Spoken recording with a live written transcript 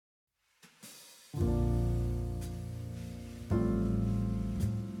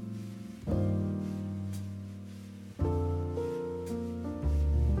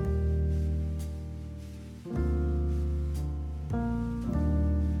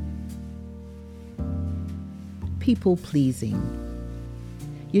people-pleasing.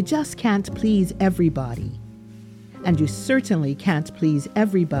 You just can't please everybody, and you certainly can't please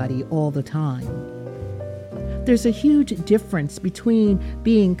everybody all the time. There's a huge difference between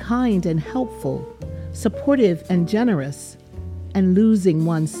being kind and helpful, supportive and generous, and losing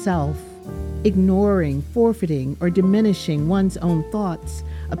oneself, ignoring, forfeiting, or diminishing one's own thoughts,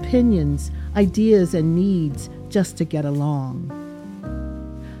 opinions, ideas, and needs just to get along.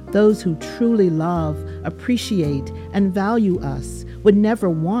 Those who truly love, appreciate, and value us would never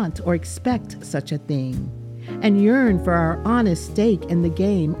want or expect such a thing, and yearn for our honest stake in the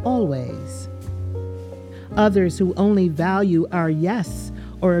game always. Others who only value our yes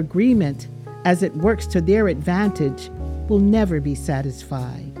or agreement as it works to their advantage will never be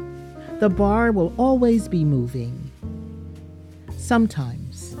satisfied. The bar will always be moving.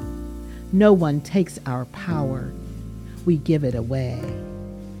 Sometimes, no one takes our power. We give it away.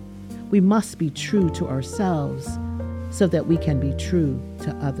 We must be true to ourselves so that we can be true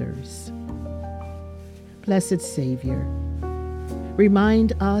to others. Blessed Savior,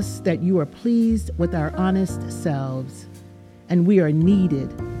 remind us that you are pleased with our honest selves, and we are needed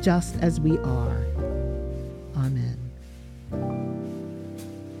just as we are.